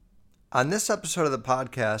On this episode of the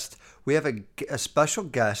podcast, we have a special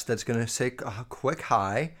guest that's going to say a quick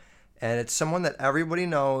hi, and it's someone that everybody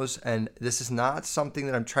knows, and this is not something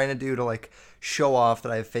that I'm trying to do to like show off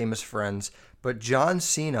that I have famous friends, but John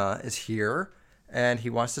Cena is here, and he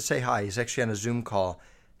wants to say hi. He's actually on a Zoom call.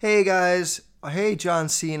 Hey guys, hey John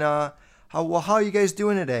Cena, how are you guys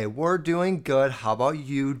doing today? We're doing good. How about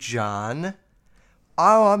you, John?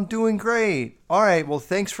 Oh, I'm doing great. All right. Well,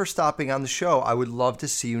 thanks for stopping on the show. I would love to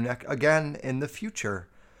see you again in the future.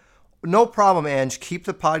 No problem, Ange. Keep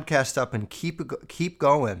the podcast up and keep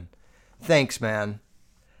going. Thanks, man.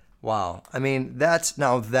 Wow. I mean, that's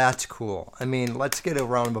cool. I mean, let's get a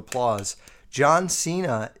round of applause. John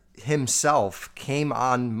Cena himself came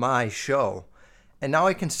on my show, and now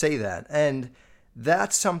I can say that. And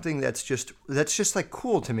that's something that's just like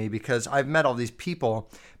cool to me because I've met all these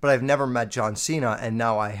people, but I've never met John Cena, and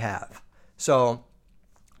now I have. So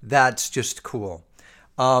that's just cool.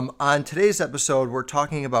 On today's episode, we're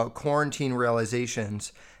talking about quarantine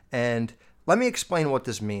realizations, and let me explain what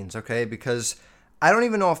this means, okay? Because I don't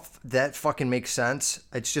even know if that fucking makes sense.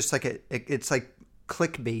 It's just like it's like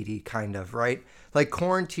clickbaity kind of, right? Like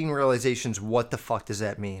quarantine realizations, what the fuck does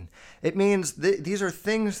that mean? It means these are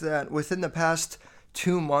things that within the past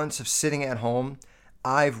 2 months of sitting at home,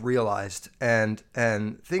 I've realized, and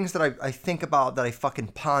things that I think about, that I fucking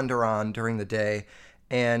ponder on during the day.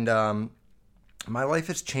 And my life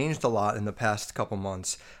has changed a lot in the past couple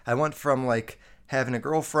months. I went from like having a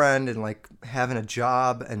girlfriend and like having a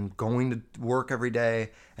job and going to work every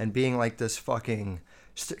day and being like this fucking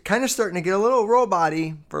kind of starting to get a little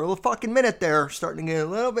robot-y for a little fucking minute there, starting to get a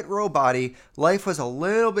little bit robot-y. Life was a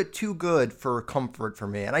little bit too good for comfort for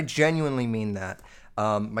me, and I genuinely mean that.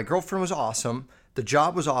 My girlfriend was awesome. The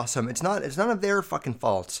job was awesome. It's none of their fucking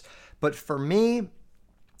faults. But for me,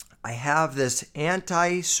 I have this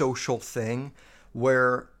anti-social thing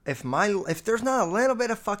where if there's not a little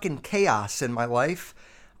bit of fucking chaos in my life,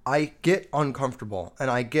 I get uncomfortable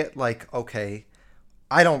and I get like, okay,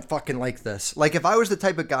 I don't fucking like this. Like if I was the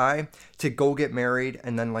type of guy to go get married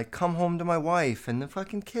and then like come home to my wife and the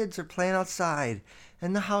fucking kids are playing outside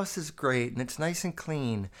and the house is great and it's nice and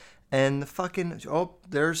clean and the fucking, oh,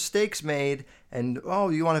 there's steaks made and, oh,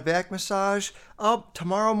 you want a back massage? Oh,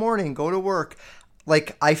 tomorrow morning, go to work.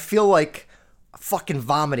 Like I feel like fucking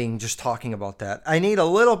vomiting just talking about that. I need a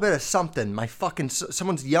little bit of something.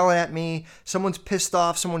 Someone's yelling at me, someone's pissed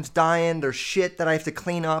off, someone's dying, there's shit that I have to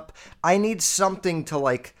clean up. I need something to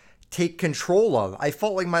like take control of. I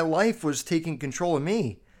felt like my life was taking control of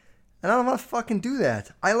me. And I don't want to fucking do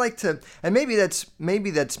that. I like to, and maybe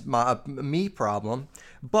that's my me problem,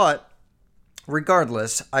 but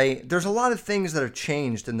regardless, there's a lot of things that have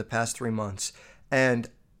changed in the past 3 months, and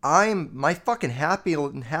my fucking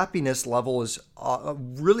happiness level is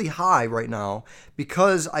really high right now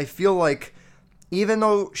because I feel like even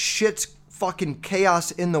though shit's fucking chaos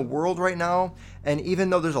in the world right now, and even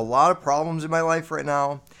though there's a lot of problems in my life right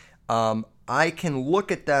now, I can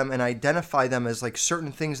look at them and identify them as like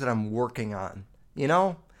certain things that I'm working on, you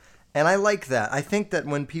know? And I like that. I think that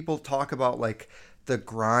when people talk about like the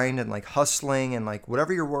grind and like hustling and like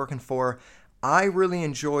whatever you're working for, I really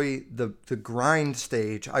enjoy the grind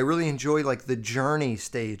stage. I really enjoy like the journey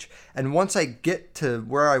stage. And once I get to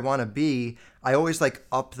where I want to be, I always like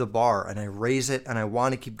up the bar and I raise it and I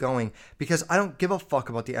want to keep going because I don't give a fuck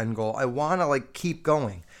about the end goal. I want to like keep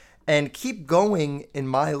going. And keep going in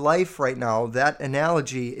my life right now, that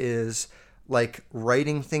analogy is like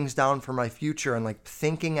writing things down for my future and like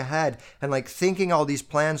thinking ahead and like thinking all these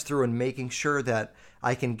plans through and making sure that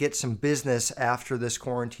I can get some business after this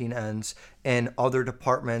quarantine ends in other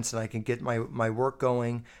departments and I can get my work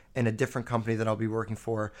going in a different company that I'll be working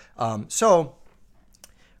for. So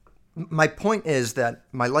my point is that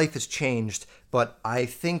my life has changed, but I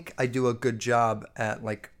think I do a good job at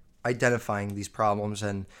like identifying these problems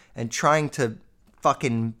and trying to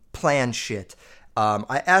fucking plan shit.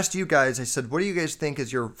 I asked you guys, I said, what do you guys think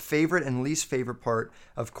is your favorite and least favorite part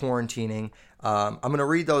of quarantining? I'm going to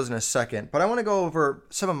read those in a second, but I want to go over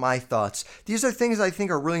some of my thoughts. These are things I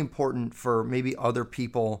think are really important for maybe other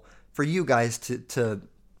people, for you guys to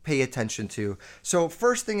pay attention to. So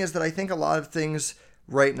first thing is that I think a lot of things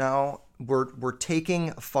right now, we're taking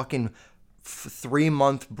a fucking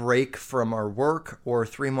 3-month break from our work or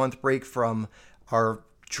 3-month break from our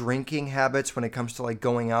drinking habits when it comes to like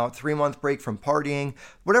going out, 3-month break from partying,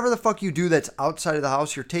 whatever the fuck you do that's outside of the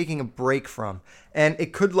house, you're taking a break from. And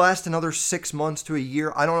it could last another 6 months to a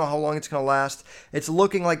year. I don't know how long it's going to last. It's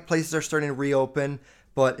looking like places are starting to reopen,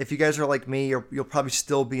 but if you guys are like me, you'll probably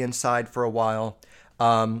still be inside for a while.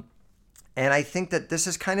 And I think that this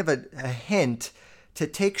is kind of a hint to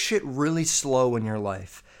take shit really slow in your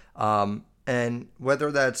life. And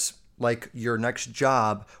whether that's like your next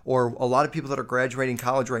job, or a lot of people that are graduating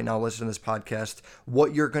college right now listen to this podcast,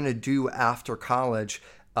 what you're going to do after college.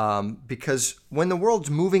 Because when the world's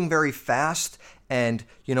moving very fast and,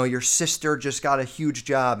 your sister just got a huge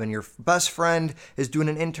job and your best friend is doing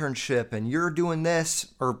an internship and you're doing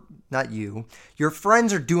this, or not you, your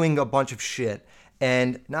friends are doing a bunch of shit.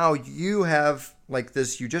 And now you have like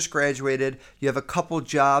this, you just graduated, you have a couple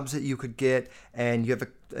jobs that you could get, and you have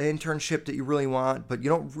an internship that you really want, but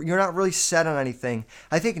you're not really set on anything.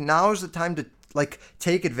 I think now is the time to like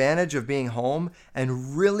take advantage of being home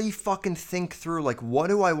and really fucking think through, like, what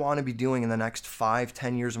do I want to be doing in the next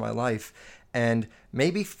 5-10 years of my life? And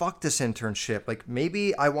maybe fuck this internship. Like,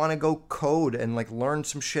 maybe I want to go code and like learn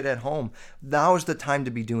some shit at home. Now is the time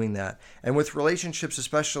to be doing that. And with relationships,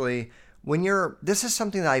 especially this is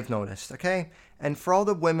something that I've noticed, okay? And for all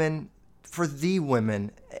the women, for the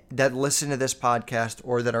women that listen to this podcast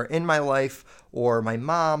or that are in my life, or my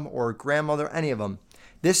mom or grandmother, any of them,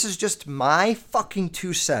 this is just my fucking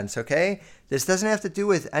 2 cents, okay? This doesn't have to do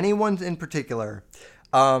with anyone in particular.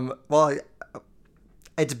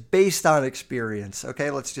 It's based on experience,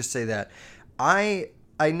 okay? Let's just say that. I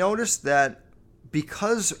noticed that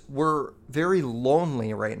because we're very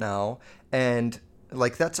lonely right now, and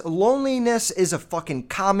like loneliness is a fucking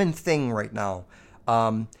common thing right now.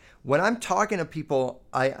 When I'm talking to people,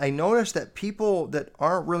 I notice that people that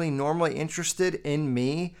aren't really normally interested in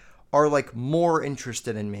me are like more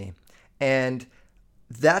interested in me. And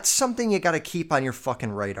that's something you got to keep on your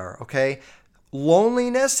fucking radar, okay?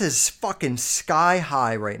 Loneliness is fucking sky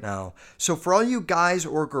high right now. So for all you guys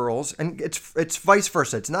or girls, and it's vice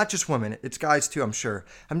versa. It's not just women. It's guys too, I'm sure.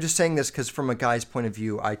 I'm just saying this because from a guy's point of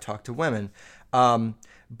view, I talk to women.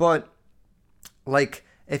 But like,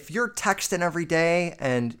 if you're texting every day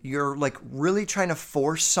and you're like really trying to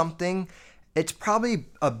force something, it's probably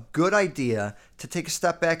a good idea to take a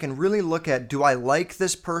step back and really look at, do I like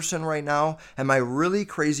this person right now? Am I really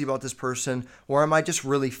crazy about this person? Or am I just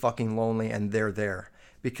really fucking lonely and they're there?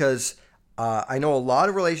 Because I know a lot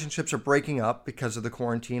of relationships are breaking up because of the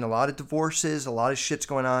quarantine. A lot of divorces, a lot of shit's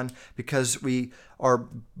going on because we are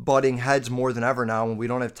butting heads more than ever now and we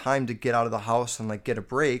don't have time to get out of the house and like get a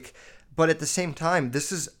break. But at the same time,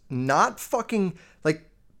 this is not fucking like,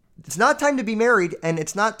 it's not time to be married, and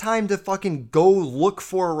it's not time to fucking go look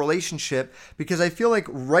for a relationship, because I feel like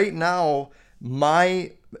right now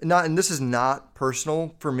and this is not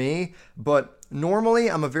personal for me, but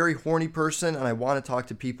normally I'm a very horny person and I want to talk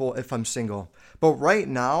to people if I'm single. But right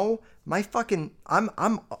now,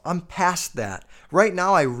 I'm past that. Right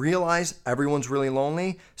now I realize everyone's really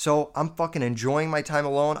lonely, so I'm fucking enjoying my time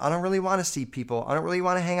alone. I don't really want to see people. I don't really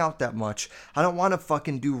want to hang out that much. I don't want to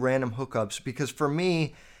fucking do random hookups, because for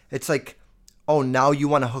me, it's like, oh, now you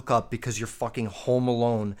want to hook up because you're fucking home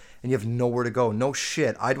alone and you have nowhere to go. No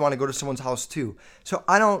shit. I'd want to go to someone's house too. So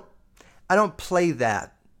I don't play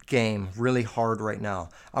that game really hard right now.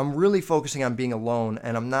 I'm really focusing on being alone,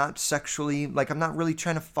 and I'm not really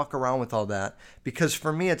trying to fuck around with all that, because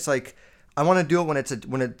for me it's like, I want to do it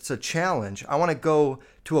when it's a challenge. I want to go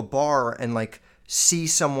to a bar and like see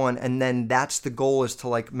someone, and then that's the goal, is to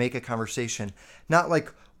like make a conversation. Not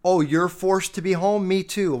like, oh, you're forced to be home? Me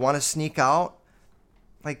too. Want to sneak out?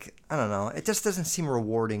 Like, I don't know. It just doesn't seem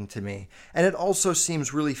rewarding to me. And it also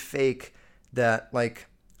seems really fake that, like,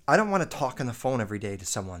 I don't want to talk on the phone every day to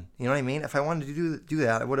someone. You know what I mean? If I wanted to do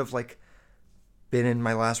that, I would have, like, been in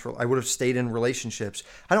my I would have stayed in relationships.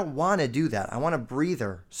 I don't want to do that. I want a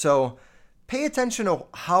breather. So pay attention to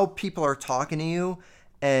how people are talking to you,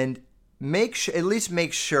 and at least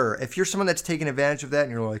make sure. If you're someone that's taking advantage of that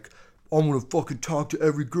and you're like, I'm going to fucking talk to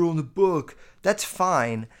every girl in the book, that's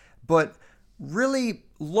fine. But really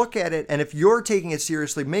look at it, and if you're taking it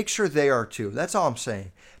seriously, make sure they are too. That's all I'm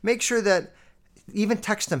saying. Make sure that, even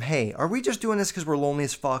text them, hey, are we just doing this because we're lonely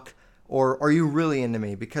as fuck? Or are you really into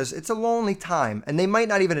me? Because it's a lonely time, and they might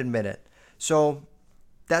not even admit it. So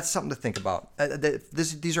that's something to think about.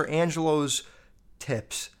 These are Angelo's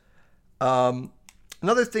tips.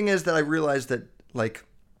 Another thing is that I realized that, like,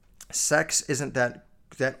 sex isn't that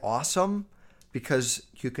awesome, because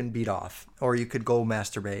you can beat off or you could go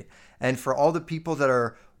masturbate. And for all the people that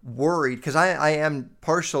are worried, because I am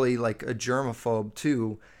partially like a germaphobe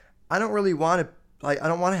too, I don't really want to, I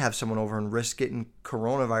don't want to have someone over and risk getting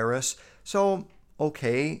coronavirus. So,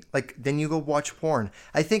 okay, like, then you go watch porn.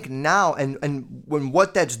 I think now, and when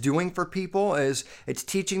what that's doing for people is it's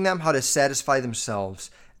teaching them how to satisfy themselves.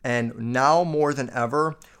 And now more than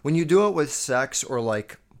ever, when you do it with sex or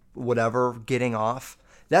like whatever, getting off,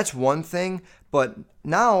 That's one thing. But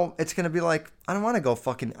now it's going to be like, I don't want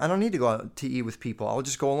to I don't need to go out to eat with people. I'll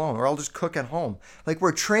just go alone, or I'll just cook at home. Like,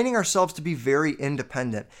 we're training ourselves to be very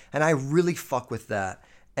independent. And I really fuck with that.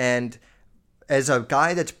 And as a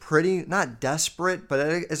guy that's pretty, not desperate, but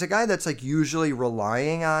as a guy that's like usually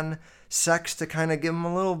relying on sex to kind of give him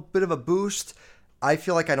a little bit of a boost, I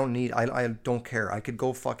feel like I don't care. I could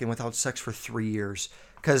go fucking without sex for 3 years.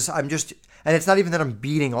 Because and it's not even that I'm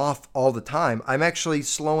beating off all the time. I'm actually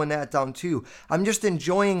slowing that down too. I'm just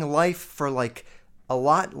enjoying life for like a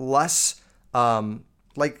lot less,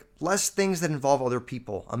 less things that involve other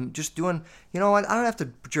people. I'm just doing, you know what? I don't have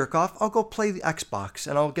to jerk off. I'll go play the Xbox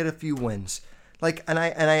and I'll get a few wins. Like, and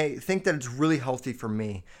I think that it's really healthy for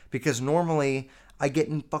me, because normally I get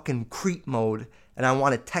in fucking creep mode and I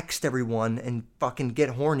want to text everyone and fucking get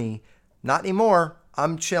horny. Not anymore.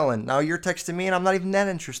 I'm chilling. Now you're texting me and I'm not even that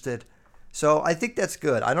interested. So I think that's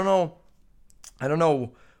good. I don't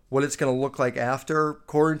know what it's going to look like after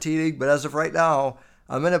quarantining, but as of right now,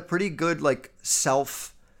 I'm in a pretty good, like,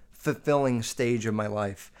 self-fulfilling stage of my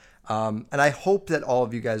life. And I hope that all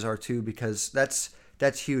of you guys are too, because that's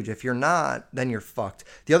huge. If you're not, then you're fucked.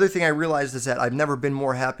 The other thing I realized is that I've never been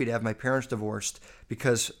more happy to have my parents divorced,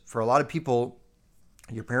 because for a lot of people,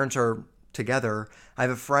 your parents are together. I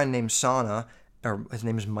have a friend named Sana, or his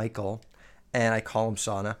name is Michael, and I call him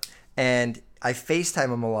Sana, and I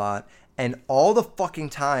FaceTime him a lot, and all the fucking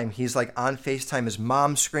time he's like on FaceTime, his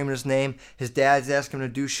mom's screaming his name, his dad's asking him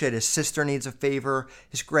to do shit, his sister needs a favor,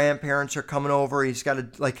 his grandparents are coming over, he's got to,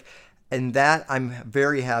 like, and that, I'm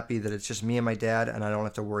very happy that it's just me and my dad, and I don't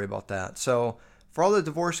have to worry about that. So for all the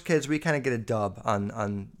divorced kids, we kind of get a dub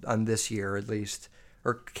on this year, at least.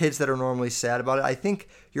 Or kids that are normally sad about it. I think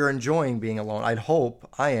you're enjoying being alone. I'd hope.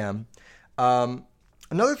 I am.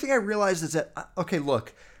 Another thing I realized is that, okay,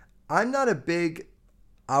 look, I'm not a big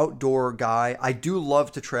outdoor guy. I do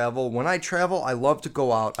love to travel. When I travel, I love to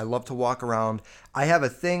go out. I love to walk around. I have a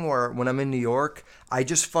thing where when I'm in New York, I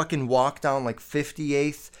just fucking walk down like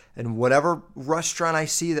 58th, and whatever restaurant I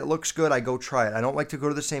see that looks good, I go try it. I don't like to go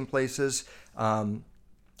to the same places.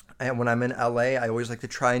 And when I'm in LA, I always like to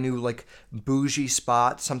try a new, like, bougie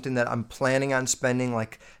spot, something that I'm planning on spending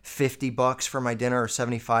like $50 for my dinner, or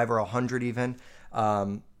 75 or 100 even.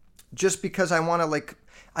 Just because I want to, like,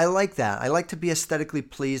 I like that. I like to be aesthetically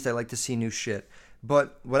pleased. I like to see new shit.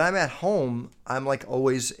 But when I'm at home, I'm like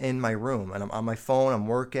always in my room, and I'm on my phone, I'm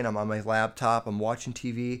working, I'm on my laptop, I'm watching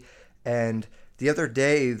TV. And the other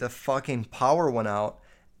day, the fucking power went out.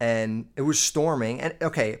 And it was storming. And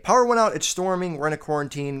okay, power went out, it's storming, we're in a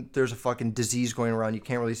quarantine, there's a fucking disease going around, you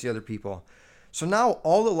can't really see other people. So now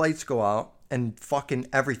all the lights go out and fucking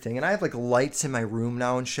everything. And I have like lights in my room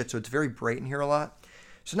now and shit, so it's very bright in here a lot.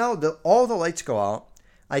 So now all the lights go out.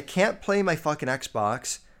 I can't play my fucking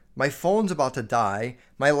Xbox. My phone's about to die.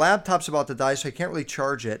 My laptop's about to die, so I can't really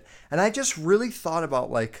charge it. And I just really thought about,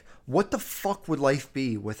 like, what the fuck would life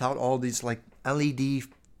be without all these, like, LED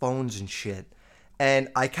phones and shit? And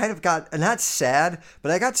I kind of got, and that's sad,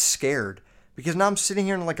 but I got scared, because now I'm sitting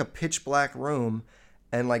here in like a pitch black room,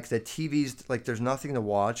 and like the TV's, like, there's nothing to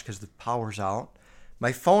watch because the power's out.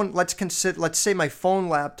 My phone, let's say my phone,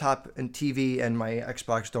 laptop, and TV and my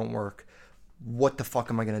Xbox don't work. What the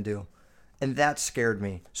fuck am I going to do? And that scared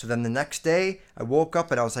me. So then the next day, I woke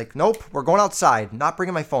up and I was like, nope, we're going outside. Not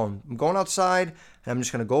bringing my phone. I'm going outside, and I'm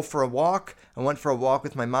just going to go for a walk. I went for a walk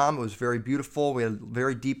with my mom. It was very beautiful. We had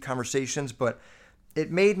very deep conversations, but it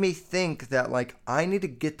made me think that, like, I need to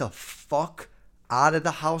get the fuck out of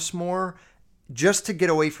the house more just to get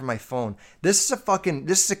away from my phone. This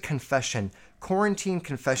is a confession. Quarantine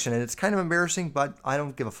confession. And it's kind of embarrassing, but I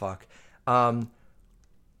don't give a fuck.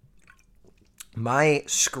 My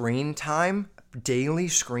screen time, daily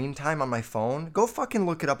screen time on my phone, go fucking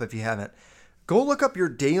look it up if you haven't. Go look up your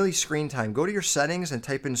daily screen time. Go to your settings and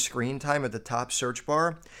type in screen time at the top search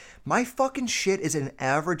bar. My fucking shit is an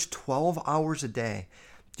average 12 hours a day.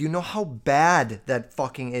 Do you know how bad that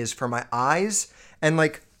fucking is for my eyes? And,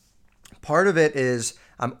 like, part of it is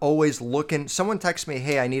I'm always looking. Someone texts me,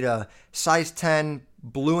 hey, I need a size 10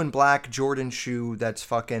 blue and black Jordan shoe that's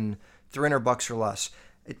fucking $300 or less.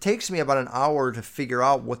 It takes me about an hour to figure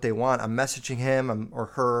out what they want. I'm messaging him or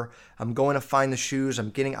her. I'm going to find the shoes.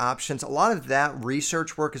 I'm getting options. A lot of that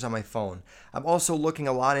research work is on my phone. I'm also looking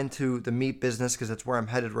a lot into the meat business because that's where I'm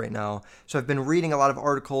headed right now. So I've been reading a lot of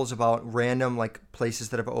articles about random, like, places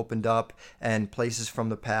that have opened up and places from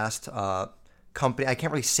the past. Company. I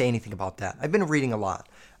can't really say anything about that. I've been reading a lot.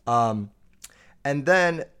 And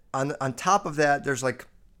then on top of that, there's, like,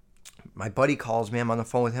 my buddy calls me. I'm on the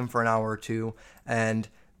phone with him for an hour or two, and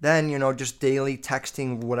Then, just daily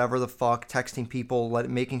texting, whatever the fuck, texting people,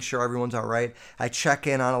 making sure everyone's all right. I check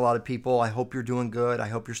in on a lot of people. I hope you're doing good. I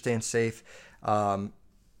hope you're staying safe.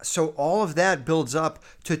 So all of that builds up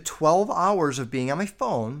to 12 hours of being on my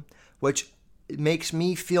phone, which makes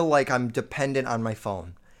me feel like I'm dependent on my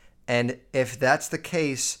phone. And if that's the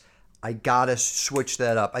case, I gotta switch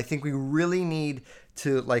that up. I think we really need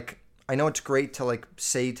to, I know it's great to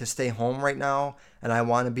say to stay home right now, and I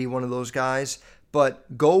want to be one of those guys,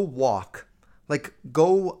 but go walk.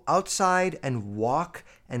 Go outside and walk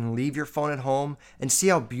and leave your phone at home and see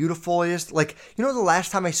how beautiful it is. The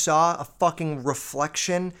last time I saw a fucking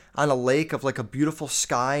reflection on a lake of a beautiful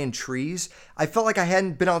sky and trees, I felt like I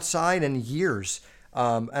hadn't been outside in years.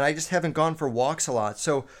 And I just haven't gone for walks a lot.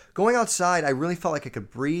 So going outside, I really felt like I could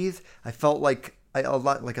breathe. I felt like a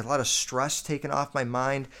lot of stress taken off my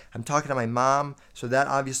mind. I'm talking to my mom, so that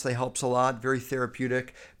obviously helps a lot. Very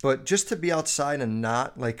therapeutic. But just to be outside and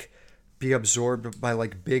not be absorbed by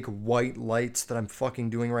big white lights that I'm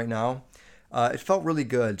fucking doing right now, it felt really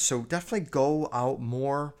good. So definitely go out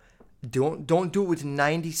more. Don't do it with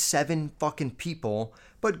 97 fucking people,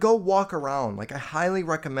 but go walk around. I highly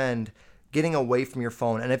recommend getting away from your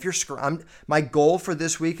phone. And if you're my goal for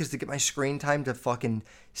this week is to get my screen time to fucking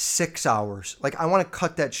 6 hours. I want to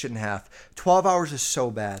cut that shit in half. 12 hours is so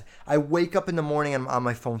bad. I wake up in the morning and I'm on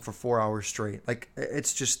my phone for 4 hours straight.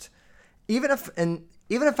 It's just, even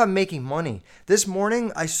if I'm making money. This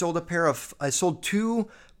morning I sold 2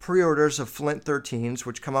 pre-orders of Flint 13s,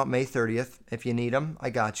 which come out May 30th. If you need them,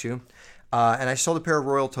 I got you. And I sold a pair of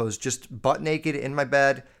Royal Toes, just butt naked in my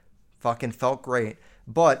bed. Fucking felt great.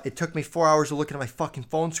 But it took me 4 hours of looking at my fucking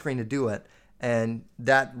phone screen to do it. And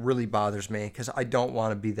that really bothers me because I don't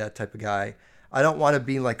want to be that type of guy. I don't want to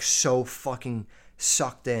be so fucking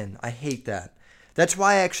sucked in. I hate that. That's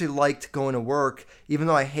why I actually liked going to work, even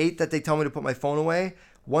though I hate that they tell me to put my phone away.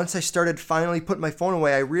 Once I started finally putting my phone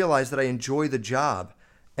away, I realized that I enjoy the job.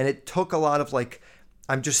 And it took a lot of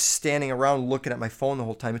I'm just standing around looking at my phone the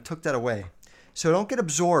whole time. It took that away. So don't get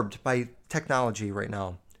absorbed by technology right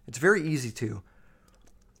now. It's very easy to.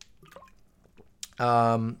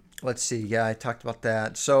 Let's see. Yeah, I talked about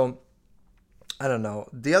that. So I don't know.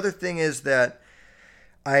 The other thing is that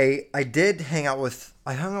I hung out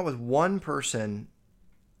with one person.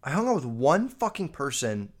 I hung out with one fucking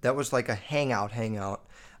person that was a hangout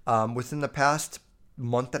within the past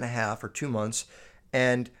month and a half or 2 months.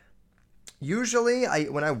 And usually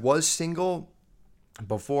when I was single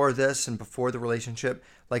before this and before the relationship,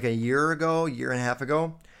 a year and a half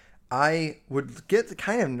ago, I would get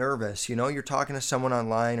kind of nervous. You're talking to someone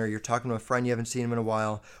online, or you're talking to a friend you haven't seen him in a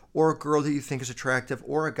while, or a girl that you think is attractive,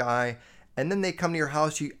 or a guy, and then they come to your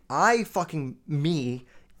house.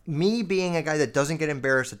 Me being a guy that doesn't get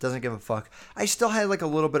embarrassed, that doesn't give a fuck, I still had a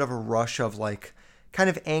little bit of a rush of kind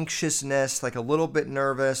of anxiousness, a little bit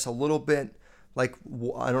nervous, a little bit I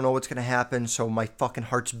don't know what's going to happen, so my fucking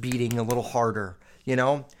heart's beating a little harder,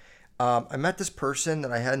 I met this person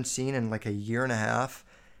that I hadn't seen in a year and a half,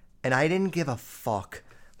 and I didn't give a fuck.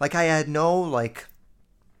 I had no,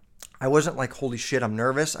 I wasn't holy shit, I'm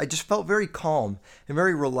nervous. I just felt very calm and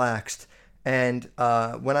very relaxed. And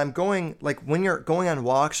when I'm going, when you're going on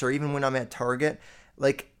walks, or even when I'm at Target,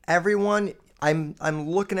 everyone, I'm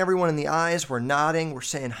looking everyone in the eyes. We're nodding. We're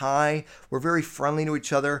saying hi. We're very friendly to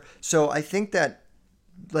each other. So I think that,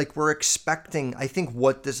 we're expecting, I think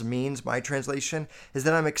what this means, my translation, is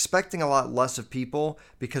that I'm expecting a lot less of people,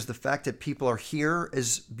 because the fact that people are here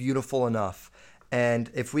is beautiful enough.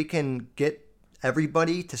 And if we can get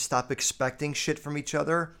everybody to stop expecting shit from each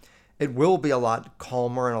other, it will be a lot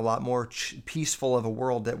calmer and a lot more peaceful of a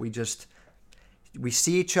world that we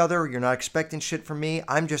see each other. You're not expecting shit from me.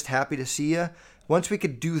 I'm just happy to see you. Once we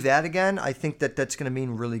could do that again, I think that that's going to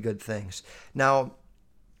mean really good things. Now,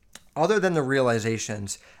 other than the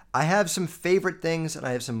realizations, I have some favorite things and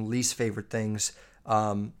I have some least favorite things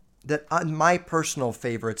that my personal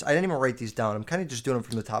favorites. I didn't even write these down. I'm kind of just doing them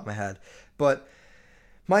from the top of my head. But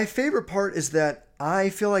my favorite part is that I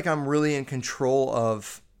feel like I'm really in control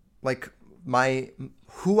of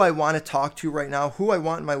who I want to talk to right now. Who I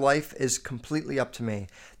want in my life is completely up to me.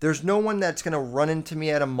 There's no one that's going to run into me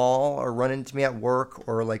at a mall or run into me at work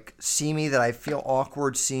or see me that I feel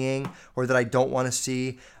awkward seeing or that I don't want to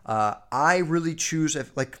see. I really choose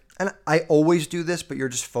and I always do this, but you're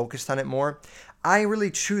just focused on it more. I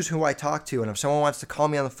really choose who I talk to. And if someone wants to call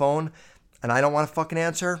me on the phone and I don't want to fucking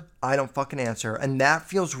answer, I don't fucking answer. And that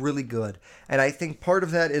feels really good. And I think part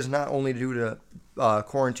of that is not only due to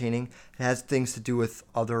quarantining. It has things to do with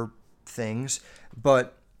other things.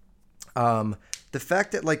 But the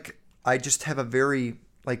fact that I just have a very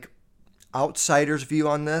outsider's view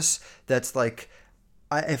on this, that's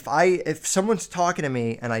if someone's talking to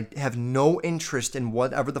me and I have no interest in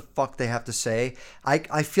whatever the fuck they have to say,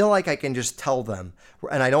 I feel like I can just tell them,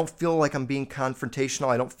 and I don't feel like I'm being confrontational.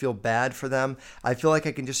 I don't feel bad for them. I feel like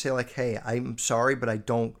I can just say like, hey, I'm sorry, but I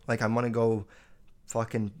don't like. I'm gonna go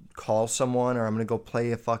fucking call someone, or I'm gonna go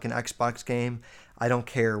play a fucking Xbox game. I don't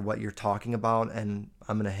care what you're talking about, and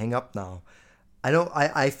I'm gonna hang up now.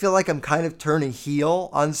 I feel like I'm kind of turning heel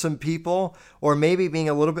on some people, or maybe being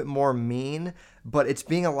a little bit more mean, but it's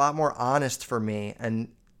being a lot more honest for me, and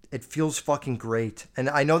it feels fucking great. And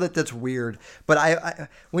I know that that's weird, but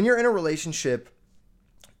when you're in a relationship,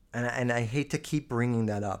 and I hate to keep bringing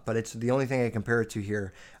that up, but it's the only thing I compare it to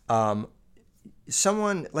here.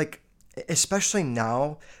 Someone like, especially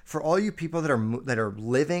now, for all you people that are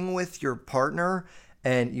living with your partner,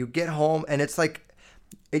 and you get home and it's like,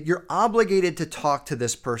 you're obligated to talk to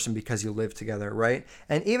this person because you live together, right?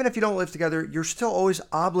 And even if you don't live together, you're still always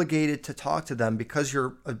obligated to talk to them because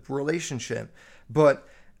you're a relationship. But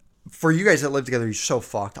for you guys that live together, you're so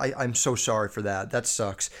fucked. I'm so sorry for that. That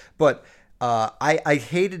sucks. But I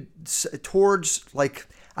hated towards, like,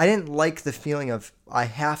 I didn't like the feeling of I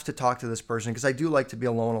have to talk to this person, because I do like to be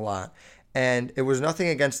alone a lot. And it was nothing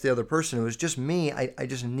against the other person. It was just me. I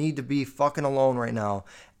just need to be fucking alone right now.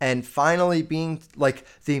 And finally being like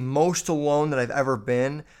the most alone that I've ever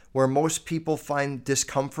been, where most people find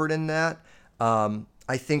discomfort in that.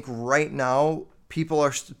 I think right now people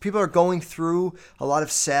are going through a lot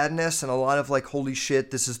of sadness and a lot of like, holy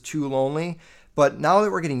shit, this is too lonely. But now that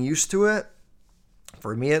we're getting used to it,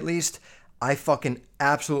 for me at least, I fucking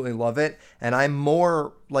absolutely love it. And I'm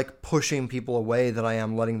more like pushing people away than I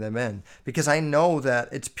am letting them in, because I know that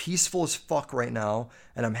it's peaceful as fuck right now,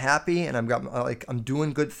 and I'm happy, and I'm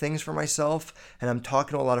doing good things for myself, and I'm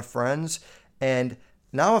talking to a lot of friends. And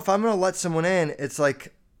now if I'm going to let someone in, it's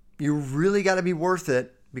like, you really got to be worth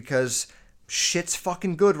it, because shit's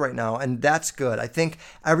fucking good right now, and that's good. I think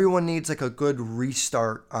everyone needs like a good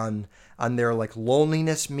restart on their like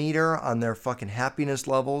loneliness meter, on their fucking happiness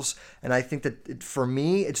levels. And I think that for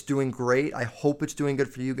me, it's doing great. I hope it's doing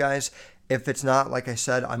good for you guys. If it's not, like I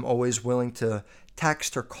said, I'm always willing to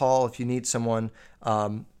text or call if you need someone.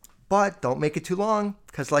 But don't make it too long,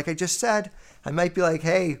 because like I just said, I might be like,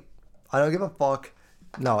 hey, I don't give a fuck.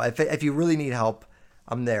 No, if you really need help,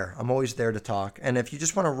 I'm there. I'm always there to talk. And if you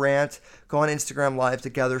just want to rant, go on Instagram Live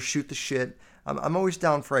together, shoot the shit. I'm always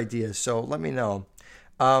down for ideas, so let me know.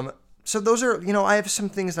 So those are, I have some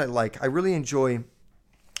things I like. I really enjoy,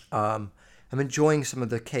 I'm enjoying some of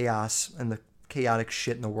the chaos and the chaotic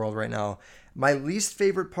shit in the world right now. My least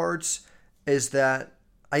favorite parts is that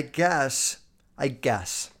I guess,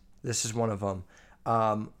 this is one of them,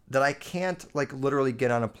 that I can't like literally get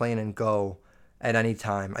on a plane and go at any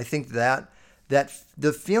time. I think that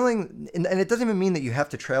the feeling, and it doesn't even mean that you have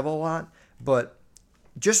to travel a lot, but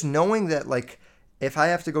just knowing that like, if I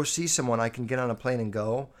have to go see someone, I can get on a plane and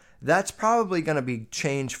go. That's probably going to be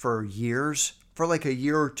changed for years, for like a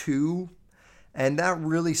year or two. And that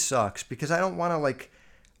really sucks, because I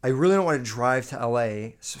really don't want to drive to LA.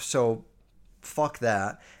 So fuck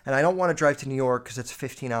that. And I don't want to drive to New York because it's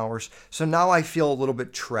 15 hours. So now I feel a little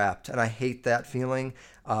bit trapped, and I hate that feeling.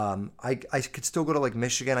 I could still go to like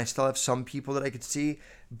Michigan. I still have some people that I could see,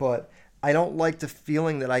 but I don't like the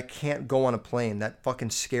feeling that I can't go on a plane. That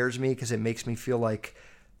fucking scares me, because it makes me feel like,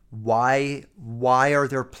 why are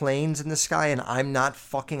there planes in the sky and I'm not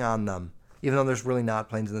fucking on them? Even though there's really not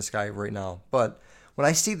planes in the sky right now. But when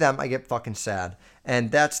I see them, I get fucking sad.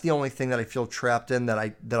 And that's the only thing that I feel trapped in, that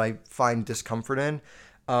I find discomfort in.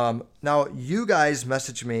 Now, you guys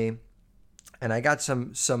messaged me, and I got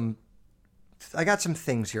some things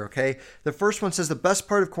here, okay? The first one says, the best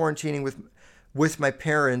part of quarantining with my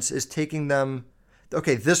parents is taking them...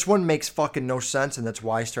 Okay, this one makes fucking no sense, and that's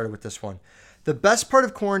why I started with this one. The best part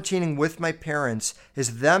of quarantining with my parents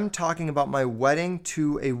is them talking about my wedding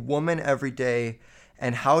to a woman every day,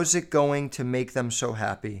 and how's it going to make them so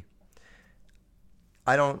happy.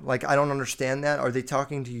 I don't understand that. Are they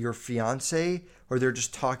talking to your fiance, or they're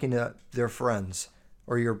just talking to their friends?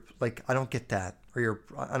 Or you're like, I don't get that. Or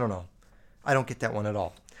I don't know. I don't get that one at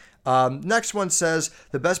all. Next one says,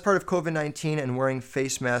 the best part of COVID-19 and wearing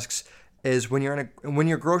face masks is when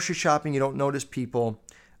you're grocery shopping, you don't notice people.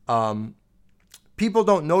 People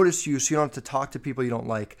don't notice you, so you don't have to talk to people you don't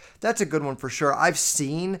like. That's a good one for sure. I've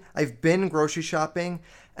been grocery shopping,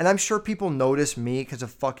 and I'm sure people notice me because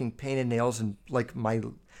of fucking painted nails and like my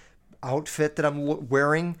outfit that I'm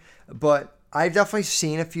wearing. But I've definitely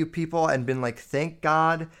seen a few people and been like, thank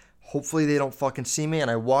God, hopefully they don't fucking see me.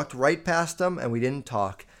 And I walked right past them and we didn't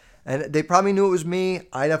talk. And they probably knew it was me.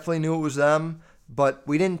 I definitely knew it was them. But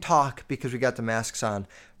we didn't talk because we got the masks on.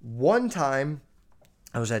 One time,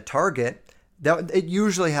 I was at Target. It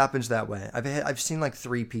usually happens that way. I've seen like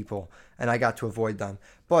 3 people, and I got to avoid them.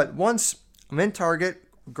 But once I'm in Target,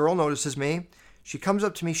 a girl notices me. She comes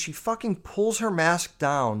up to me. She fucking pulls her mask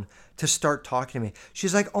down to start talking to me.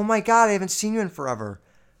 She's like, "Oh my God, I haven't seen you in forever."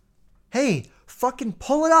 Hey, fucking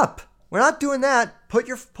pull it up. We're not doing that.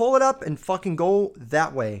 Pull it up and fucking go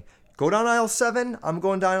that way. Go down aisle 7. I'm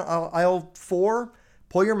going down aisle 4.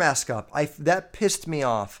 Pull your mask up. That pissed me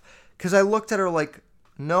off because I looked at her like,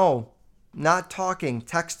 no, not talking.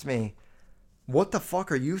 Text me. What the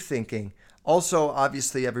fuck are you thinking? Also,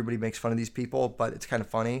 obviously, everybody makes fun of these people, but it's kind of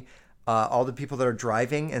funny. All the people that are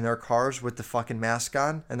driving in their cars with the fucking mask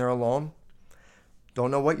on and they're alone.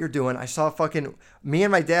 Don't know what you're doing. I saw me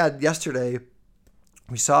and my dad yesterday.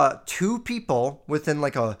 We saw 2 people within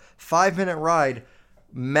like a 5-minute ride,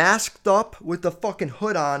 masked up with the fucking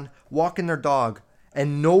hood on, walking their dog,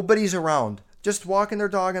 and nobody's around. Just walking their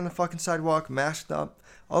dog on the fucking sidewalk, masked up,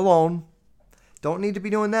 alone. Don't need to be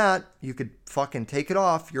doing that. You could fucking take it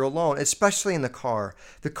off. You're alone, especially in the car.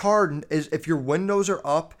 The car is, if your windows are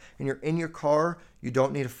up and you're in your car, you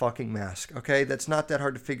don't need a fucking mask, okay? That's not that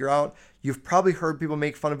hard to figure out. You've probably heard people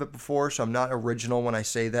make fun of it before, so I'm not original when I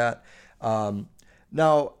say that.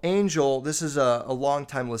 Now, Angel, this is a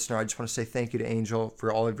long-time listener. I just want to say thank you to Angel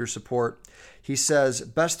for all of your support. He says,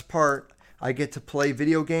 best part, I get to play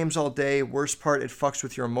video games all day. Worst part, it fucks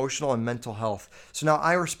with your emotional and mental health. So now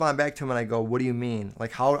I respond back to him and I go, what do you mean?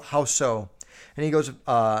 Like, how so? And he goes,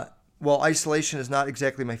 well, isolation is not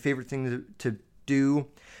exactly my favorite thing to do.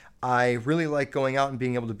 I really like going out and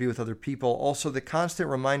being able to be with other people. Also, the constant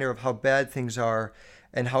reminder of how bad things are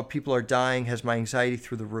and how people are dying has my anxiety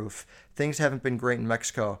through the roof. Things haven't been great in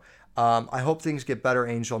Mexico. I hope things get better,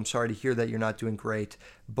 Angel. I'm sorry to hear that you're not doing great.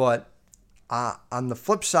 But on the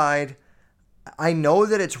flip side, I know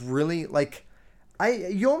that it's really like,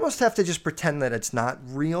 you almost have to just pretend that it's not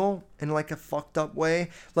real in like a fucked up way.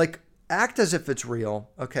 Like, act as if it's real,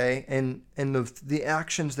 okay? And the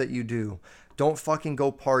actions that you do. Don't fucking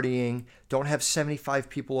go partying. Don't have 75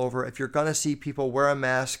 people over. If you're going to see people, wear a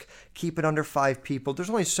mask. Keep it under 5 people.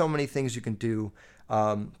 There's only so many things you can do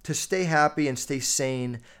to stay happy and stay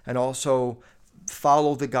sane, and also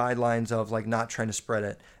follow the guidelines of like not trying to spread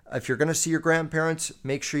it. If you're going to see your grandparents,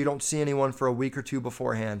 make sure you don't see anyone for a week or 2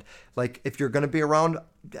 beforehand. Like, if you're going to be around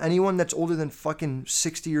anyone that's older than fucking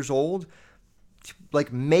 60 years old,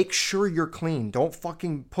 like, make sure you're clean. Don't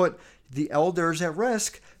fucking put the elders at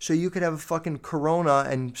risk so you could have a fucking corona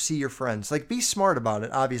and see your friends. Like, be smart about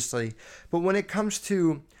it, obviously. But when it comes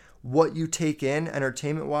to what you take in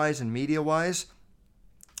entertainment-wise and media-wise,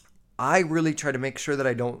 I really try to make sure that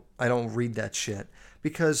I don't read that shit,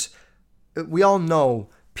 because we all know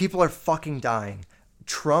people are fucking dying.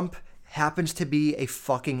 Trump happens to be a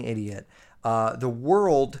fucking idiot. The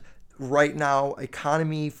world right now,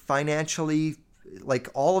 economy, financially, like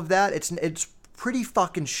all of that, it's pretty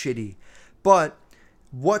fucking shitty. But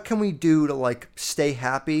what can we do to like stay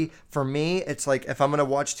happy? For me, it's like, if I'm gonna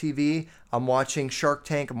watch TV, I'm watching Shark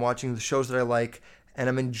Tank, I'm watching the shows that I like, and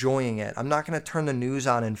I'm enjoying it. I'm not going to turn the news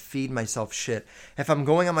on and feed myself shit. If I'm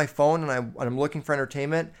going on my phone and I'm looking for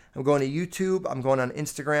entertainment, I'm going to YouTube, I'm going on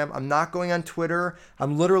Instagram, I'm not going on Twitter.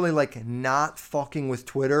 I'm literally like not fucking with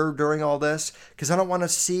Twitter during all this, because I don't want to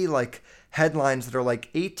see like headlines that are like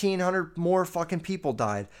 1,800 more fucking people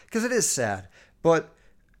died, because it is sad. But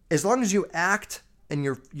as long as you act and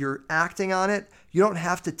you're acting on it, you don't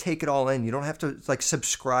have to take it all in. You don't have to like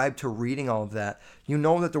subscribe to reading all of that. You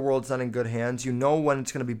know that the world's not in good hands. You know when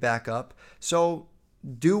it's going to be back up. So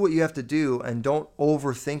do what you have to do, and don't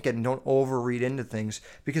overthink it and don't overread into things,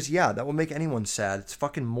 because yeah, that will make anyone sad. It's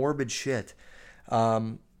fucking morbid shit.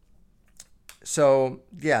 So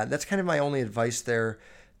yeah, that's kind of my only advice there.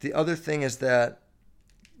 The other thing is that,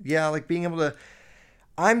 yeah, like being able to,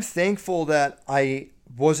 I'm thankful that I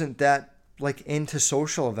wasn't that like into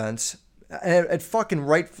social events. And it fucking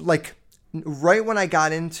right when I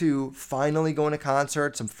got into finally going to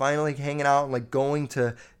concerts, I'm finally hanging out and like going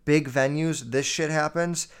to big venues, this shit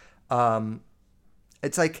happens.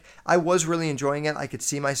 It's like I was really enjoying it. I could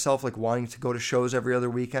see myself like wanting to go to shows every other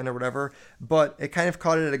weekend or whatever, but it kind of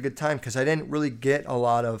caught it at a good time, because I didn't really get a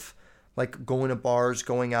lot of like going to bars,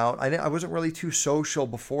 going out. I wasn't really too social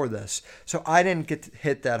before this, so I didn't get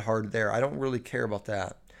hit that hard there. I don't really care about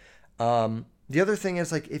that. The other thing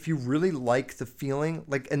is, like, if you really like the feeling,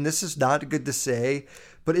 like, and this is not good to say,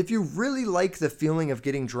 but if you really like the feeling of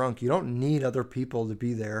getting drunk, you don't need other people to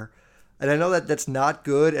be there. And I know that that's not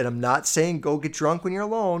good, and I'm not saying go get drunk when you're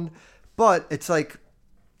alone, but it's like,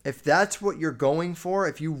 if that's what you're going for,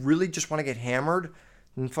 if you really just want to get hammered,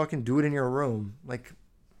 then fucking do it in your room. Like,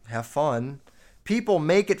 have fun. People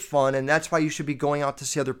make it fun, and that's why you should be going out to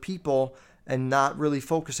see other people and not really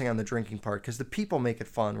focusing on the drinking part, because the people make it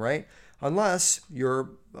fun, right? Unless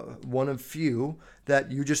you're one of few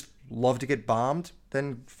that you just love to get bombed,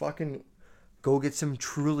 then fucking go get some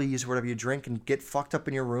Trulies or whatever you drink and get fucked up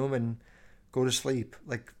in your room and go to sleep.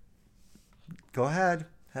 Like, go ahead,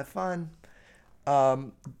 have fun.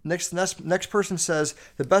 Next person says,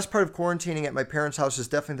 the best part of quarantining at my parents' house is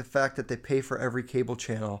definitely the fact that they pay for every cable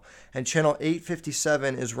channel. And channel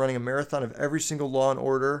 857 is running a marathon of every single Law &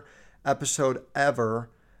 Order episode ever.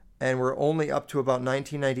 And we're only up to about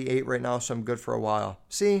 1998 right now, so I'm good for a while.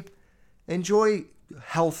 See, enjoy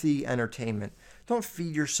healthy entertainment. Don't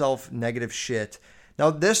feed yourself negative shit. Now,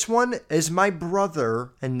 this one is my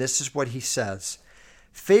brother, and this is what he says.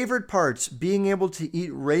 Favorite parts, being able to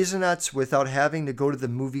eat Raisinets without having to go to the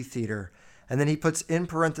movie theater. And then he puts in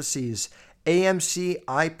parentheses, AMC,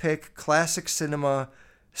 iPic, Classic Cinema,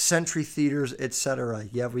 Century Theaters, etc.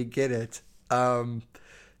 Yeah, we get it. The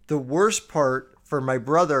worst part for my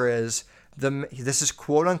brother is, this is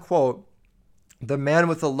quote unquote, the man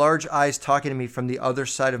with the large eyes talking to me from the other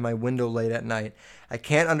side of my window late at night. I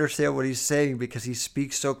can't understand what he's saying because he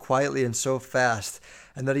speaks so quietly and so fast.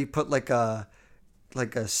 And then he put like a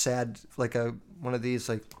sad, like a one of these,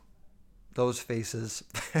 like those faces.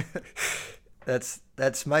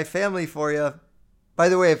 That's my family for you. By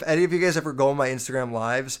the way, if any of you guys ever go on my Instagram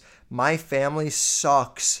lives, my family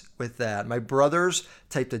sucks with that. My brothers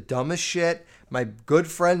type the dumbest shit. My good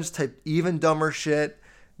friends type even dumber shit.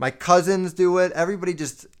 My cousins do it. Everybody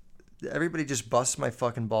just busts my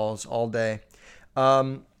fucking balls all day.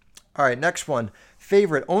 All right, next one.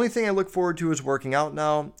 Favorite. Only thing I look forward to is working out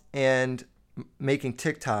now and making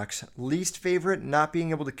TikToks. Least favorite, not being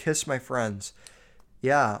able to kiss my friends.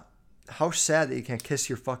 Yeah, how sad that you can't kiss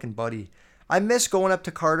your fucking buddy. I miss going up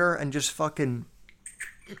to Carter and just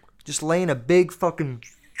laying a big fucking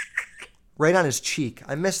right on his cheek.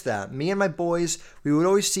 I miss that. Me and my boys, we would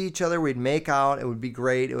always see each other. We'd make out. It would be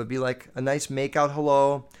great. It would be like a nice make out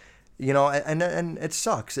hello. You know, and it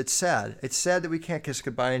sucks. It's sad. It's sad that we can't kiss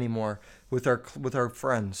goodbye anymore with our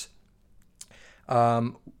friends.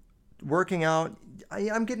 Working out.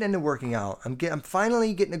 I'm getting into working out. I'm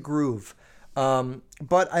finally getting a groove.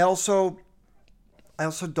 But I also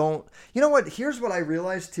don't. You know what? Here's what I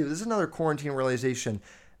realized too. This is another quarantine realization.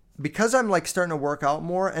 Because I'm like starting to work out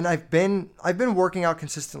more, and I've been working out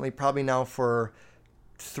consistently probably now for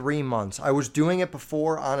 3 months. I was doing it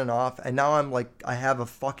before on and off, and now I'm like, I have a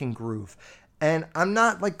fucking groove. And I'm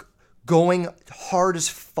not like going hard as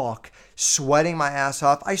fuck, sweating my ass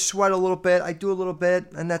off. I sweat a little bit, I do a little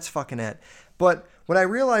bit, and that's fucking it. But what I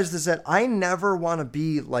realized is that I never want to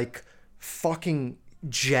be like fucking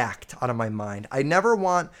jacked out of my mind. I never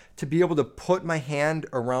want to be able to put my hand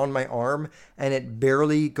around my arm and it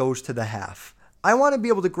barely goes to the half. I want to be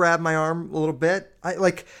able to grab my arm a little bit. I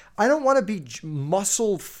don't want to be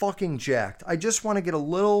muscle fucking jacked. I just want to get I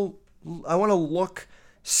want to look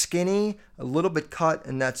skinny, a little bit cut,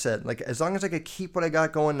 and that's it. Like, as long as I can keep what I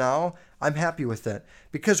got going now, I'm happy with it.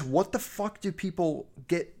 Because what the fuck do people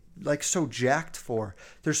get like so jacked for?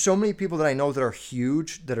 There's so many people that I know that are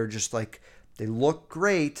huge, that are just like, they look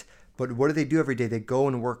great, but what do they do every day? They go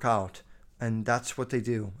and work out, and that's what they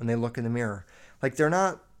do. And they look in the mirror. Like, they're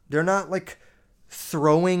not like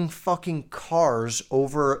throwing fucking cars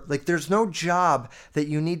over. Like, there's no job that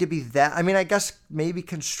you need to be that. I mean, I guess maybe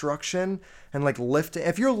construction and like lifting.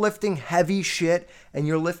 If you're lifting heavy shit and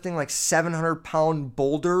you're lifting like 700-pound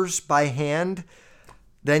boulders by hand,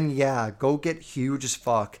 then yeah, go get huge as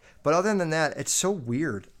fuck. But other than that, it's so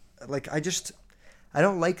weird. Like, I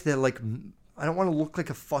don't like the like. I don't want to look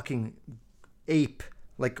like a fucking ape,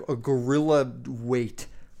 like a gorilla weight.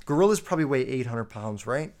 Gorillas probably weigh 800 pounds,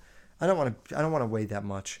 right? I don't want to weigh that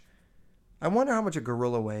much. I wonder how much a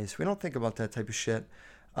gorilla weighs. We don't think about that type of shit.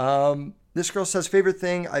 This girl says, favorite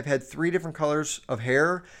thing, I've had 3 different colors of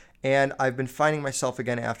hair, and I've been finding myself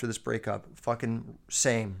again after this breakup. Fucking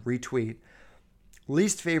same. Retweet.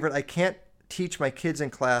 Least favorite, I can't teach my kids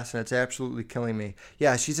in class, and it's absolutely killing me.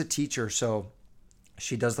 Yeah, she's a teacher, so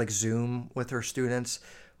she does like Zoom with her students,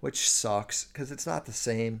 which sucks because it's not the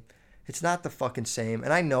same. It's not the fucking same.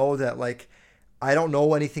 And I know that, like, I don't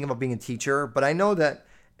know anything about being a teacher, but I know that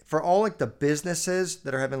for all like the businesses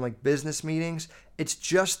that are having like business meetings, it's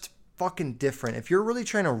just fucking different. If you're really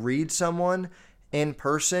trying to read someone in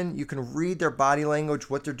person, you can read their body language,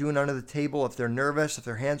 what they're doing under the table, if they're nervous, if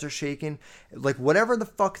their hands are shaking, like whatever the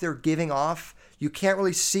fuck they're giving off, you can't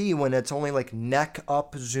really see when it's only like neck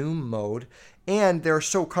up Zoom mode. And they're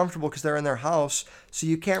so comfortable because they're in their house, so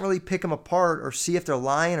you can't really pick them apart or see if they're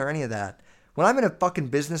lying or any of that. When I'm in a fucking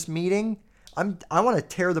business meeting, I want to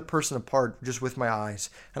tear the person apart just with my eyes,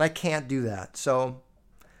 and I can't do that. So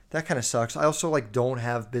that kind of sucks. I also like don't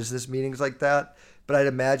have business meetings like that, but I'd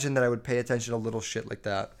imagine that I would pay attention to little shit like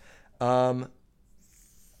that.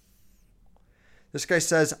 This guy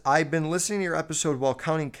says, I've been listening to your episode while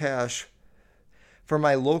counting cash for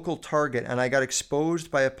my local Target, and I got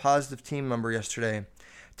exposed by a positive team member yesterday.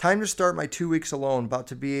 Time to start my 2 weeks alone. About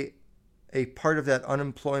to be a part of that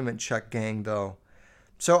unemployment check gang, though.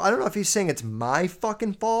 So I don't know if he's saying it's my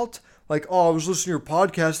fucking fault. Like, oh, I was listening to your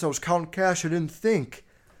podcast and I was counting cash. I didn't think.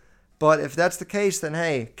 But if that's the case, then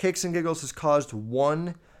hey, Kicks and Giggles has caused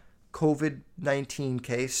one COVID-19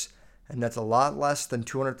 case, and that's a lot less than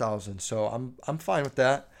 200,000. So I'm fine with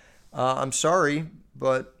that. I'm sorry,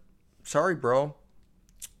 but sorry, bro.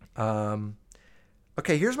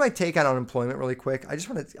 Okay, here's my take on unemployment really quick. I just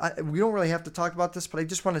want to, we don't really have to talk about this, but I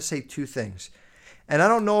just want to say two things. And I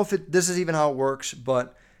don't know if this is even how it works,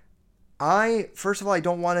 but first of all, I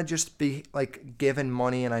don't want to just be like given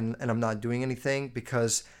money and I'm not doing anything,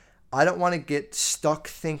 because I don't want to get stuck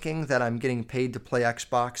thinking that I'm getting paid to play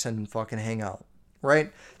Xbox and fucking hang out,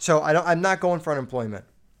 right? So I'm not going for unemployment.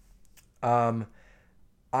 I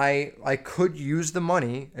could use the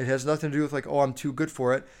money. It has nothing to do with like, oh, I'm too good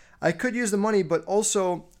for it. I could use the money, but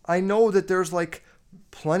also I know that there's like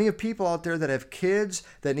plenty of people out there that have kids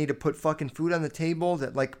that need to put fucking food on the table,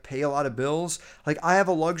 that like pay a lot of bills. Like I have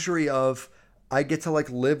a luxury of, I get to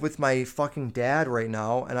like live with my fucking dad right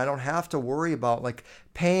now, and I don't have to worry about like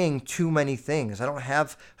paying too many things. I don't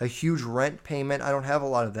have a huge rent payment. I don't have a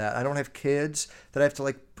lot of that. I don't have kids that I have to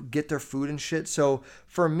like get their food and shit. So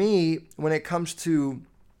for me, when it comes to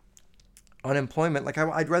unemployment, like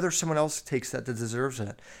I'd rather someone else takes that deserves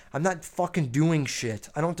it. I'm not fucking doing shit.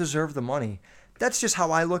 I don't deserve the money. That's just how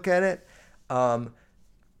I look at it.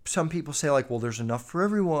 Some people say like, well, there's enough for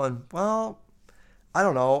everyone. Well, I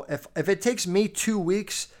don't know. If it takes me 2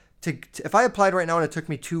 weeks if I applied right now and it took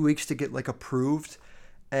me 2 weeks to get like approved,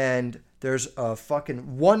 and there's a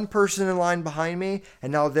fucking one person in line behind me,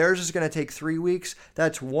 and now theirs is going to take 3 weeks.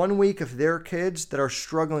 That's 1 week of their kids that are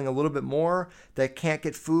struggling a little bit more, that can't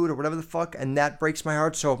get food or whatever the fuck, and that breaks my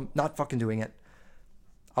heart. So I'm not fucking doing it.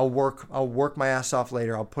 I'll work my ass off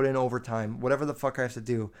later. I'll put in overtime, whatever the fuck I have to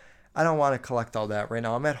do. I don't want to collect all that right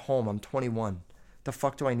now. I'm at home. I'm 21. The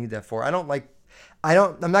fuck do I need that for? I'm not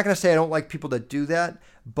going to say I don't like people that do that,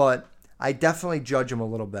 but I definitely judge them a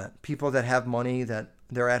little bit. People that have money, that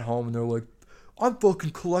they're at home and they're like, I'm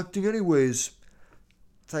fucking collecting anyways.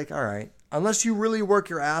 It's like, all right, unless you really work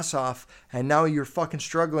your ass off and now you're fucking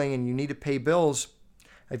struggling and you need to pay bills.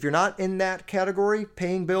 If you're not in that category,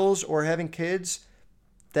 paying bills or having kids,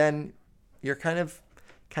 then you're kind of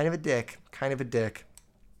a dick.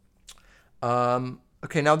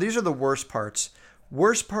 Okay, now these are the worst parts.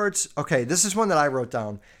 Okay, this is one that I wrote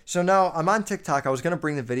down. So now I'm on TikTok. I was going to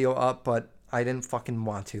bring the video up, but I didn't fucking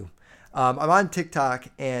want to. I'm on TikTok,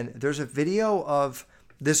 and there's a video of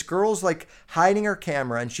this girl's like hiding her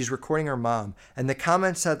camera, and she's recording her mom. And the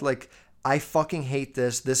comment said like, I fucking hate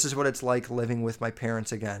this. This is what it's like living with my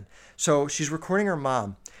parents again. So she's recording her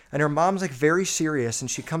mom, and her mom's like very serious,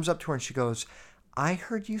 and she comes up to her and she goes, I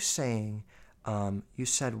heard you saying, you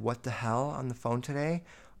said what the hell on the phone today?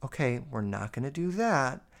 Okay, we're not going to do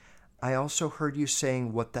that. I also heard you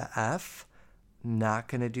saying, what the F? Not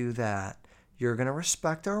going to do that. You're going to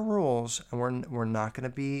respect our rules, and we're not going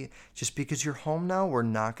to be, just because you're home now, we're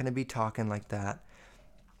not going to be talking like that.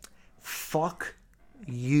 Fuck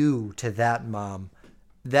you to that mom.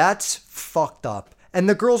 That's fucked up. And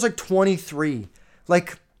the girl's like 23.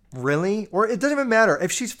 Like, really? Or it doesn't even matter.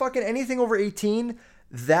 If she's fucking anything over 18,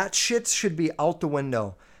 that shit should be out the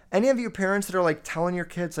window. Any of you parents that are like telling your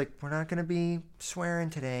kids like, we're not going to be swearing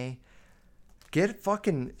today, get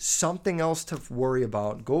fucking something else to worry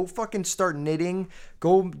about. Go fucking start knitting.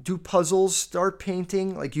 Go do puzzles. Start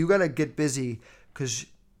painting. Like, you got to get busy because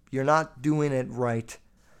you're not doing it right.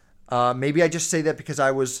 Maybe I just say that because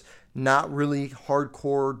I was not really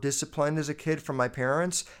hardcore disciplined as a kid from my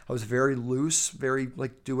parents. I was very loose, very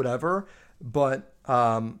like do whatever. But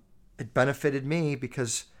it benefited me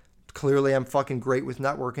because clearly I'm fucking great with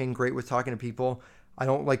networking, great with talking to people. I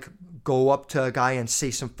don't like go up to a guy and say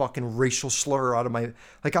some fucking racial slur out of my,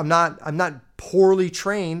 like I'm not poorly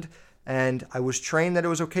trained, and I was trained that it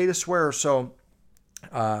was okay to swear. So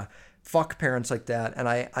fuck parents like that. And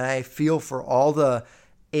I feel for all the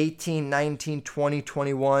 18, 19, 20,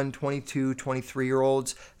 21, 22,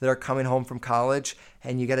 23-year-olds that are coming home from college,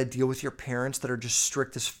 and you got to deal with your parents that are just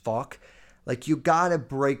strict as fuck. Like, you got to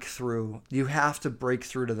break through. You have to break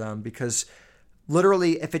through to them, because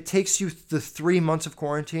literally, if it takes you the 3 months of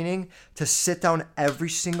quarantining to sit down every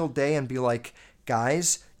single day and be like,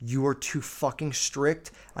 guys, you are too fucking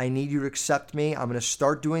strict. I need you to accept me. I'm going to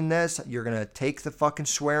start doing this. You're going to take the fucking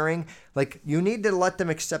swearing. Like, you need to let them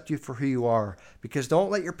accept you for who you are, because don't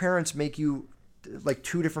let your parents make you like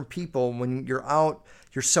two different people. When you're out,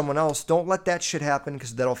 you're someone else. Don't let that shit happen,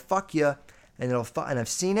 because that'll fuck you, and and I've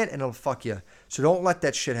seen it, and it'll fuck you. So don't let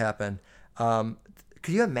that shit happen.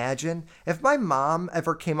 Could you imagine if my mom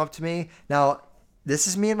ever came up to me? Now, this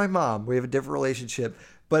is me and my mom. We have a different relationship.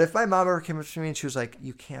 But if my mom ever came up to me and she was like,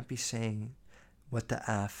 you can't be saying what the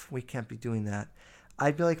F. We can't be doing that.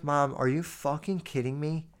 I'd be like, Mom, are you fucking kidding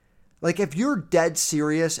me? Like, if you're dead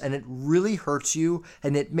serious and it really hurts you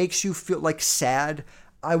and it makes you feel like sad,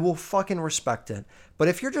 I will fucking respect it. But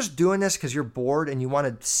if you're just doing this because you're bored and you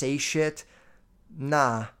want to say shit,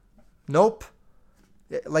 nah. Nope.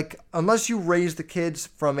 Like, unless you raise the kids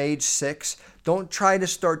from age 6, don't try to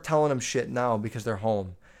start telling them shit now because they're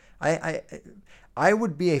home. I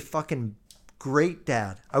would be a fucking great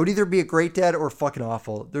dad. I would either be a great dad or fucking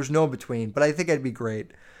awful. There's no between, but I think I'd be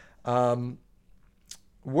great.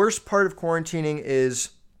 Worst part of quarantining is,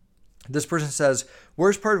 this person says,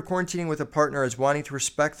 worst part of quarantining with a partner is wanting to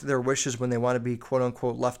respect their wishes when they want to be quote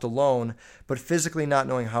unquote left alone, but physically not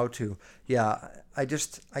knowing how to. Yeah, I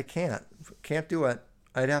can't do it.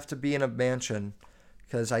 I'd have to be in a mansion,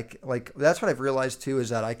 because that's what I've realized too, is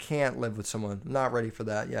that I can't live with someone. I'm not ready for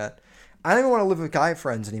that yet. I don't even want to live with guy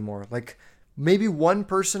friends anymore. Like, maybe one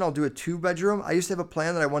person, I'll do a 2-bedroom. I used to have a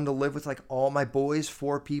plan that I wanted to live with like all my boys,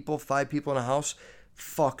 4 people, 5 people in a house.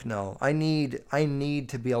 Fuck no. I need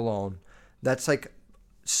to be alone. That's like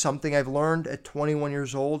something I've learned at 21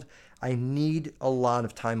 years old. I need a lot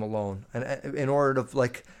of time alone. And in order to,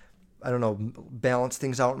 like, I don't know, balance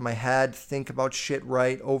things out in my head, think about shit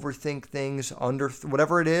right, overthink things,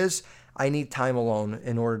 whatever it is, I need time alone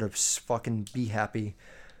in order to fucking be happy.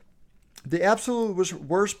 The absolute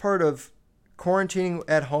worst part of quarantining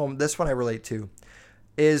at home, this one I relate to,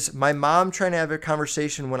 is my mom trying to have a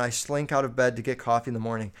conversation when I slink out of bed to get coffee in the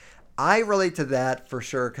morning. I relate to that for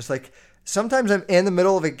sure, because like sometimes I'm in the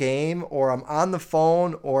middle of a game, or I'm on the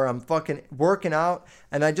phone, or I'm fucking working out,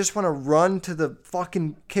 and I just want to run to the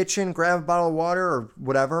fucking kitchen, grab a bottle of water or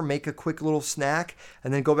whatever, make a quick little snack,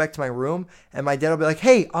 and then go back to my room. And my dad will be like,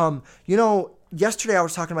 hey, yesterday I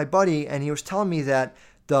was talking to my buddy, and he was telling me that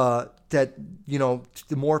the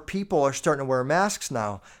more people are starting to wear masks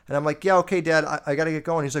now. And I'm like, yeah, okay, Dad, I got to get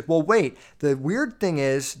going. He's like, well, wait, the weird thing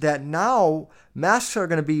is that now masks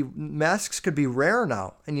could be rare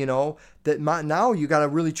now. And now you got to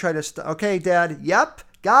really try to, okay, Dad, yep,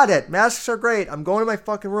 got it. Masks are great. I'm going to my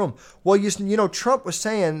fucking room. Well, Trump was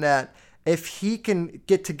saying that if he can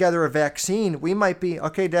get together a vaccine, we might be,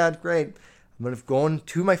 okay, Dad, great. I'm going to go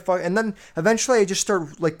to my and then eventually I just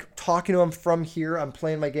start like talking to him from here. I'm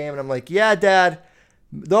playing my game and I'm like, yeah, Dad,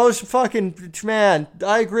 those fucking, man,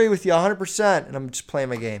 I agree with you 100%. And I'm just playing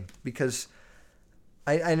my game, because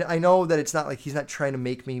I know that it's not like he's not trying to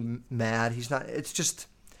make me mad. He's not, it's just,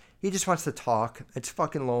 he just wants to talk. It's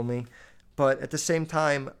fucking lonely. But at the same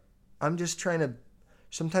time, I'm just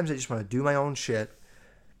sometimes I just want to do my own shit.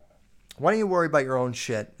 Why don't you worry about your own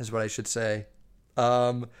shit, is what I should say.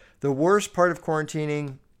 The worst part of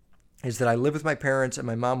quarantining is that I live with my parents and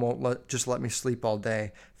my mom won't just let me sleep all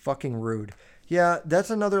day. Fucking rude. Yeah,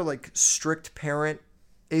 that's another like strict parent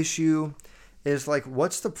issue, is like,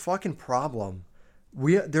 what's the fucking problem?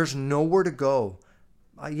 There's nowhere to go.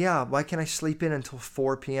 Yeah, why can't I sleep in until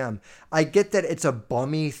 4 p.m.? I get that it's a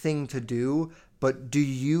bummy thing to do, but do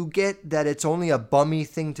you get that it's only a bummy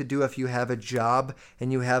thing to do if you have a job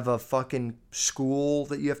and you have a fucking school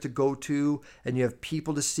that you have to go to and you have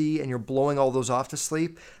people to see and you're blowing all those off to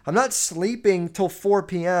sleep? I'm not sleeping till 4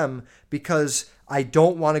 p.m. because I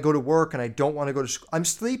don't want to go to work and I don't want to go to school. I'm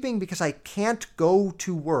sleeping because I can't go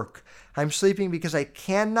to work. I'm sleeping because I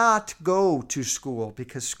cannot go to school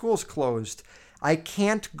because school's closed. I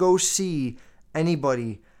can't go see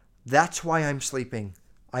anybody. That's why I'm sleeping.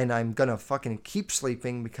 And I'm going to fucking keep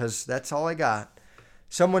sleeping because that's all I got.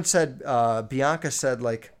 Someone said, Bianca said,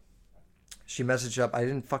 like, she messaged up. I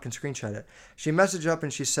didn't fucking screenshot it. She messaged up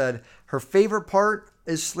and she said her favorite part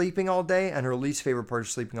is sleeping all day and her least favorite part is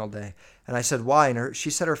sleeping all day. And I said, why? And she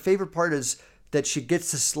said her favorite part is that she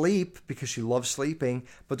gets to sleep because she loves sleeping.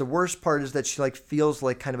 But the worst part is that she like feels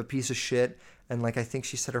like kind of a piece of shit. And like, I think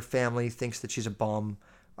she said her family thinks that she's a bum.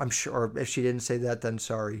 I'm sure if she didn't say that, then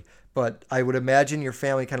sorry. But I would imagine your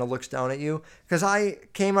family kind of looks down at you. Because I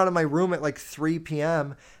came out of my room at like 3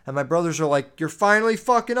 p.m. and my brothers are like, you're finally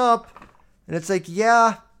fucking up. And it's like,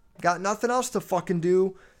 yeah, got nothing else to fucking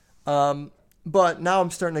do. But now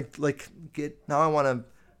I'm starting to like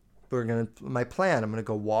my plan. I'm going to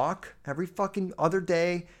go walk every fucking other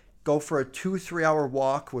day, go for a 2-3 hour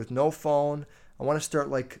walk with no phone. I want to start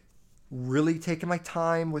like really taking my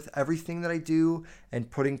time with everything that I do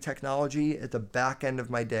and putting technology at the back end of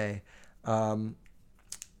my day.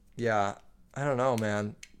 Yeah, I don't know,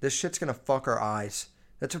 man. This shit's gonna fuck our eyes.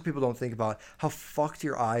 That's what people don't think about. How fucked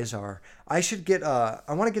your eyes are. I should get I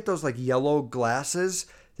want to get those like yellow glasses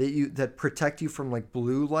that protect you from like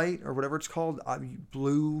blue light or whatever it's called.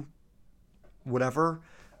 Blue whatever.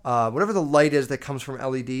 Whatever the light is that comes from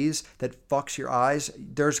LEDs that fucks your eyes.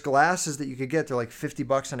 There's glasses that you could get. They're like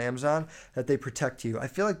 $50 on Amazon that they protect you. I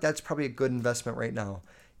feel like that's probably a good investment right now.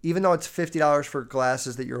 Even though it's $50 for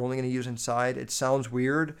glasses that you're only going to use inside, it sounds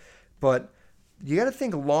weird, but you got to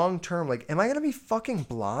think long term. Like, am I going to be fucking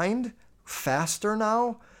blind faster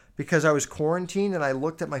now because I was quarantined and I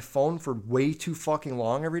looked at my phone for way too fucking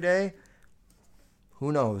long every day?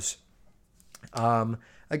 Who knows?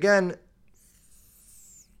 Again,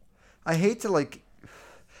 I hate to like,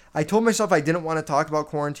 I told myself I didn't want to talk about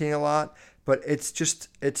quarantine a lot, but it's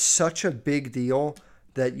such a big deal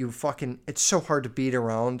that it's so hard to beat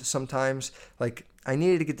around sometimes. Like, I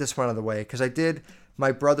needed to get this one out of the way because I did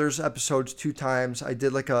my brother's episodes 2 times. I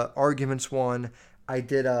did like a arguments one. I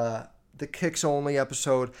did the kicks only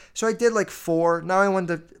episode. So I did like 4. Now I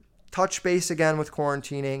wanted to touch base again with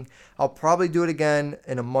quarantining. I'll probably do it again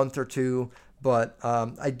in a month or 2. But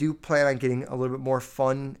I do plan on getting a little bit more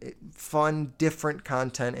fun, different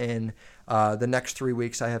content in the next 3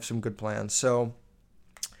 weeks. I have some good plans. So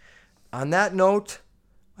on that note,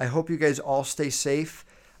 I hope you guys all stay safe.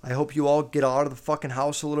 I hope you all get out of the fucking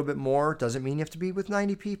house a little bit more. Doesn't mean you have to be with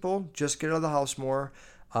 90 people. Just get out of the house more.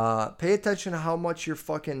 Pay attention to how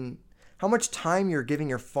much time you're giving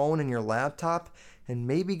your phone and your laptop, and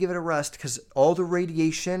maybe give it a rest, because all the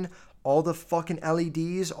radiation, all the fucking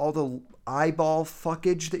LEDs, all the eyeball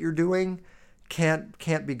fuckage that you're doing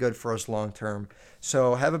can't be good for us long term.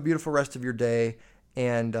 So have a beautiful rest of your day,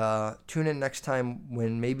 and tune in next time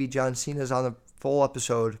when maybe John Cena's on the full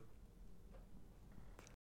episode.